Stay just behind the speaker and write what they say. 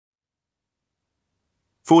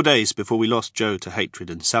4 days before we lost Jo to hatred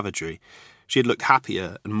and savagery, she had looked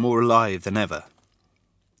happier and more alive than ever.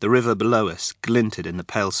 The river below us glinted in the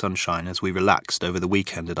pale sunshine as we relaxed over the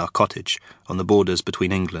weekend at our cottage on the borders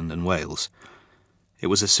between England and Wales. It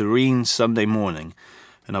was a serene Sunday morning,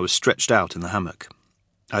 and I was stretched out in the hammock.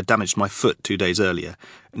 I had damaged my foot 2 days earlier,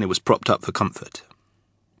 and it was propped up for comfort.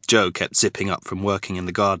 Jo kept zipping up from working in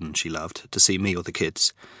the garden she loved to see me or the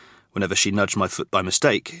kids. Whenever she nudged my foot by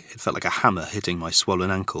mistake, it felt like a hammer hitting my swollen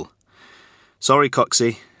ankle. "Sorry,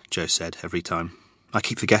 Coxie," Jo said every time. "I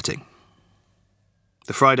keep forgetting."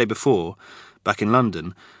 The Friday before, back in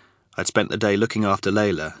London, I'd spent the day looking after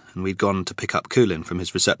Layla, and we'd gone to pick up Coolin from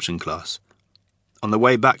his reception class. On the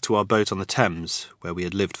way back to our boat on the Thames, where we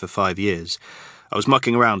had lived for 5 years, I was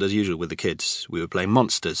mucking around as usual with the kids. We were playing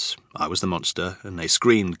monsters. I was the monster, and they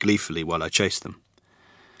screamed gleefully while I chased them.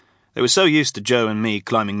 They were so used to Jo and me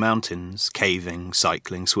climbing mountains, caving,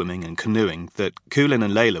 cycling, swimming, and canoeing that Coolin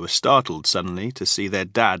and Layla were startled suddenly to see their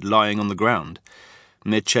dad lying on the ground.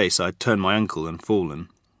 Mid-chase, I'd turned my ankle and fallen.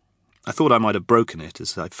 I thought I might have broken it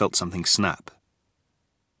as I felt something snap.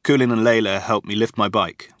 Coolin and Layla helped me lift my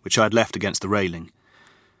bike, which I had left against the railing.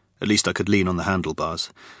 At least I could lean on the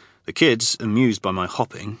handlebars. The kids, amused by my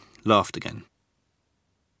hopping, laughed again.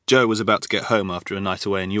 Jo was about to get home after a night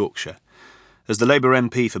away in Yorkshire. As the Labour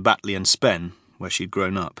MP for Batley and Spen, where she'd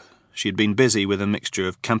grown up, she had been busy with a mixture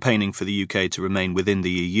of campaigning for the UK to remain within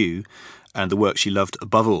the EU and the work she loved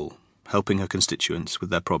above all, helping her constituents with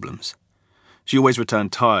their problems. She always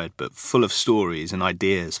returned tired, but full of stories and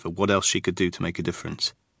ideas for what else she could do to make a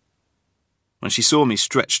difference. When she saw me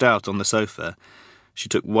stretched out on the sofa, she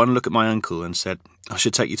took one look at my ankle and said, "I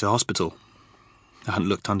should take you to hospital." I hadn't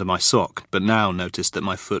looked under my sock, but now noticed that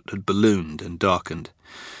my foot had ballooned and darkened.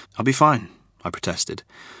 "I'll be fine," I protested,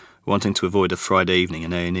 wanting to avoid a Friday evening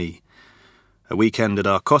in A&E. A weekend at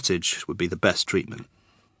our cottage would be the best treatment.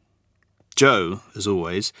 Jo, as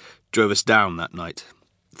always, drove us down that night.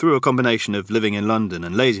 Through a combination of living in London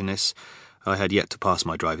and laziness, I had yet to pass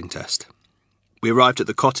my driving test. We arrived at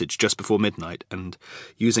the cottage just before midnight, and,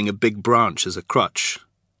 using a big branch as a crutch,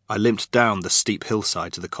 I limped down the steep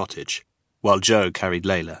hillside to the cottage, while Jo carried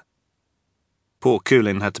Layla. Poor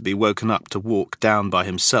Coolin had to be woken up to walk down by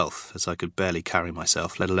himself, as I could barely carry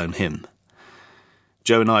myself, let alone him.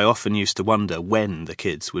 Jo and I often used to wonder when the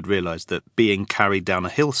kids would realise that being carried down a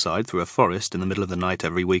hillside through a forest in the middle of the night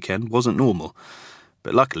every weekend wasn't normal,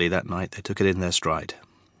 but luckily that night they took it in their stride.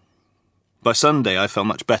 By Sunday I felt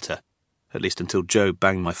much better, at least until Jo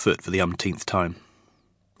banged my foot for the umpteenth time.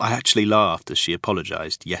 I actually laughed as she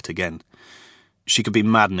apologised yet again. She could be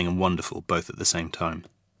maddening and wonderful both at the same time.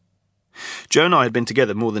 Jo and I had been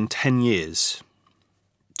together more than 10 years.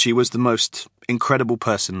 She was the most incredible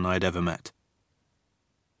person I had ever met.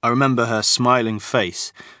 I remember her smiling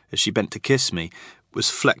face as she bent to kiss me was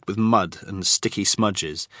flecked with mud and sticky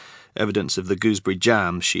smudges, evidence of the gooseberry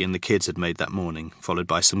jam she and the kids had made that morning, followed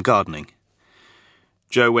by some gardening.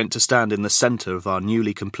 Jo went to stand in the centre of our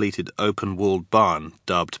newly completed open-walled barn,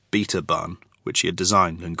 dubbed Beta Barn, which she had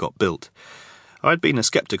designed and got built. I had been a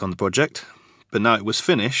sceptic on the project, but now it was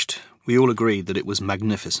finished, we all agreed that it was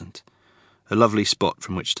magnificent, a lovely spot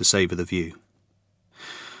from which to savour the view.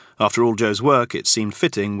 After all Jo's work, it seemed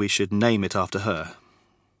fitting we should name it after her.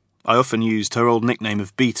 I often used her old nickname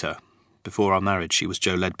of Beta. Before our marriage she was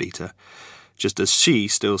Jo Leadbeater, just as she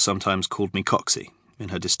still sometimes called me Coxie, in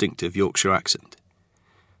her distinctive Yorkshire accent.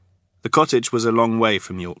 The cottage was a long way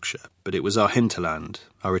from Yorkshire, but it was our hinterland,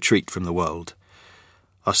 our retreat from the world.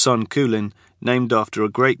 Our son Coolin, named after a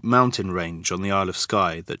great mountain range on the Isle of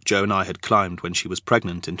Skye that Jo and I had climbed when she was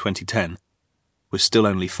pregnant in 2010, was still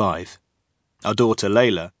only 5. Our daughter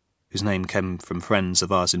Layla, whose name came from friends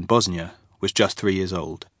of ours in Bosnia, was just 3 years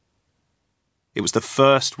old. It was the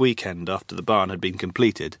first weekend after the barn had been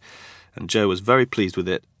completed, and Jo was very pleased with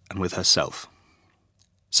it and with herself.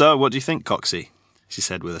 "So, what do you think, Coxie?" she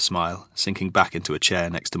said with a smile, sinking back into a chair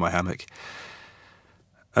next to my hammock.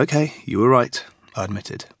 "Okay, you were right," I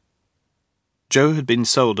admitted. Jo had been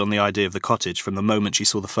sold on the idea of the cottage from the moment she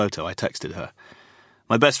saw the photo I texted her.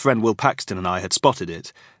 My best friend Will Paxton and I had spotted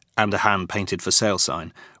it, and a hand-painted for sale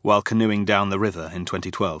sign, while canoeing down the river in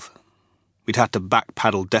 2012. We'd had to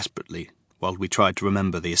back-paddle desperately while we tried to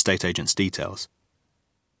remember the estate agent's details.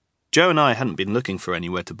 Jo and I hadn't been looking for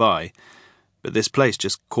anywhere to buy, but this place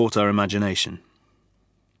just caught our imagination.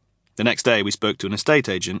 The next day we spoke to an estate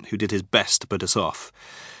agent who did his best to put us off.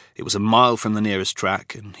 It was a mile from the nearest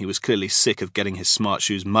track, and he was clearly sick of getting his smart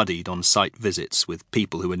shoes muddied on site visits with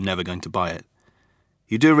people who were never going to buy it.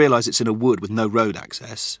 "You do realise it's in a wood with no road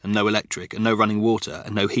access, and no electric, and no running water,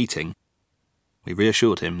 and no heating?" We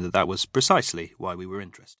reassured him that that was precisely why we were interested.